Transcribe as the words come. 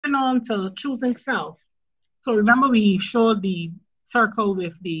moving on to choosing self. So remember we showed the circle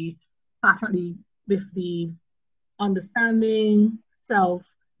with the understanding self,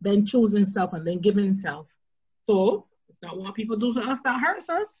 then choosing self, and then giving self. So it's not what people do to us that hurts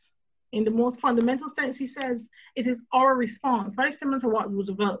us. In the most fundamental sense, he says it is our response, very similar to what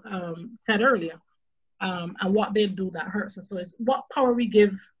Roosevelt said earlier, and what they do that hurts us. So it's what power we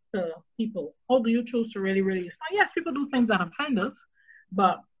give to people. How do you choose to really, really start? Yes, people do things that offend us,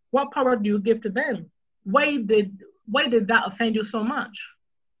 but what power do you give to them? Why did that offend you so much?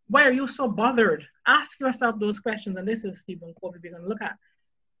 Why are you so bothered? Ask yourself those questions. And this is Stephen Covey. We're going to look at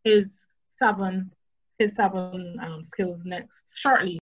his seven skills next shortly.